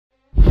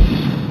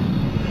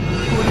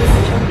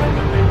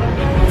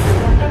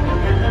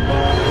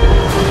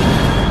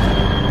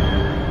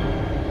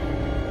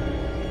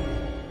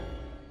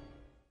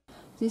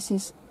This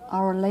is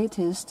our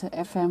latest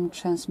FM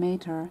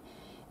transmitter.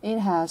 It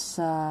has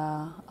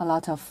a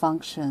lot of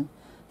function.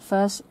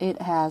 First,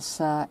 it has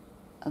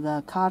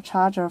the car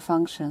charger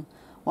function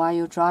while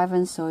you're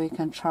driving, so you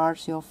can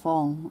charge your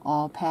phone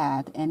or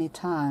pad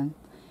anytime.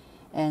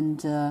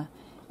 And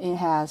it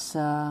has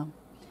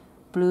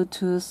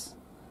Bluetooth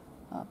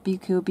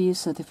BQB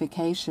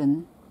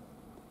certification.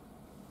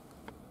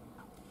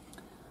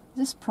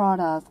 This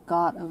product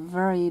got a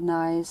very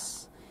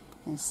nice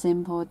and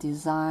simple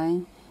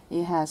design.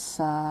 It has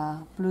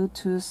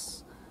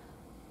Bluetooth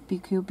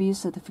BQB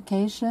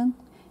certification.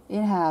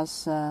 It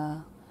has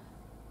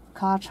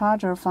car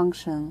charger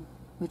function,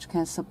 which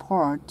can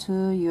support 2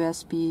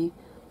 USB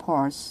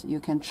ports. You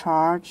can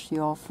charge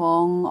your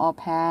phone or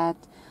pad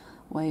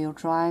when you're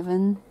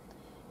driving.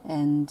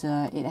 And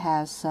it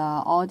has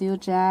audio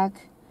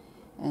jack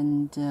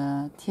and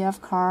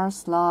TF car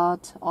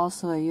slot,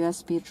 also a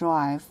USB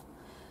drive.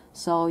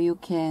 So you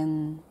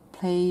can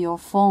play your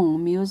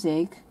phone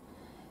music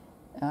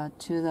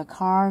to the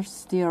car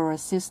stereo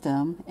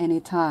system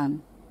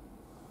anytime.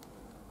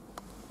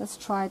 Let's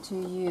try to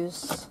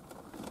use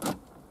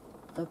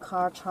the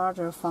car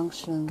charger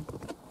function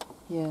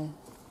here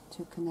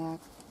to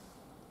connect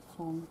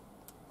phone.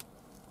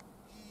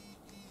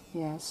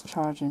 Yes,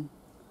 charging.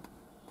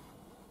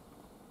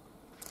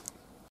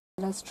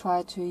 Let's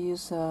try to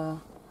use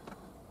a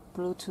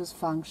Bluetooth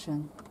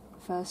function.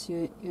 First,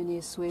 you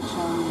need to switch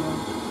on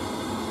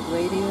your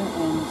radio,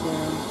 and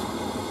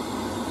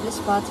this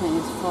button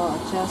is for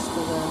adjust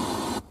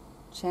the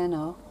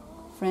channel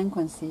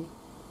frequency.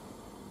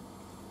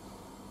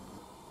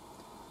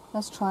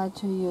 Let's try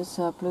to use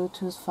a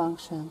Bluetooth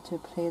function to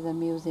play the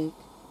music.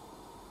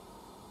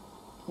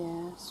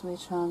 Yeah,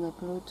 switch on the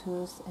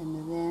Bluetooth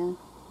and then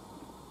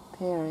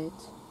pair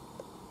it.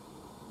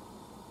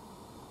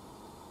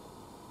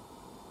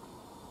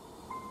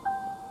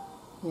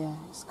 Yeah,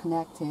 it's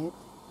connected.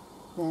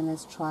 Then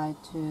let's try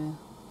to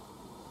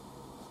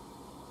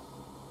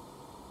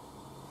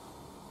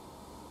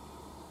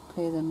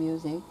play the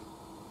music.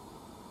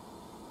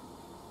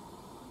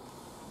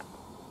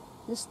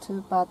 This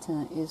 2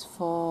 button is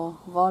for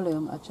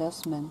volume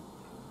adjustment.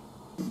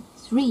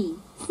 3,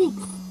 6,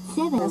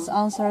 7. Let's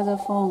answer the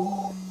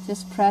phone.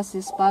 Just press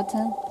this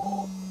button.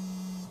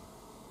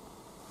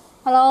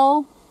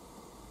 Hello?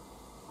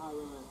 Hi,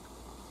 Women.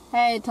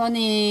 Hey,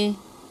 Tony.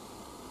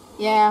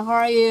 Yeah, how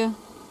are you?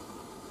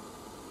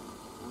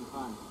 I'm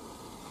fine.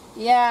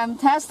 Yeah, I'm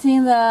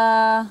testing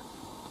the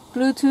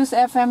Bluetooth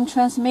FM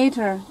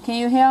transmitter. Can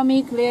you hear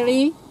me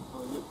clearly?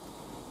 Oh,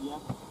 yeah. I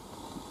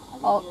can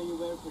Oh. hear you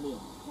very clear.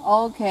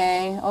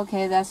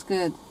 Okay, that's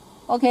good.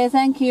 Okay,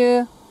 thank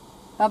you.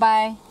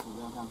 Bye-bye. You're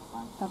welcome.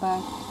 Bye.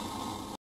 Bye-bye.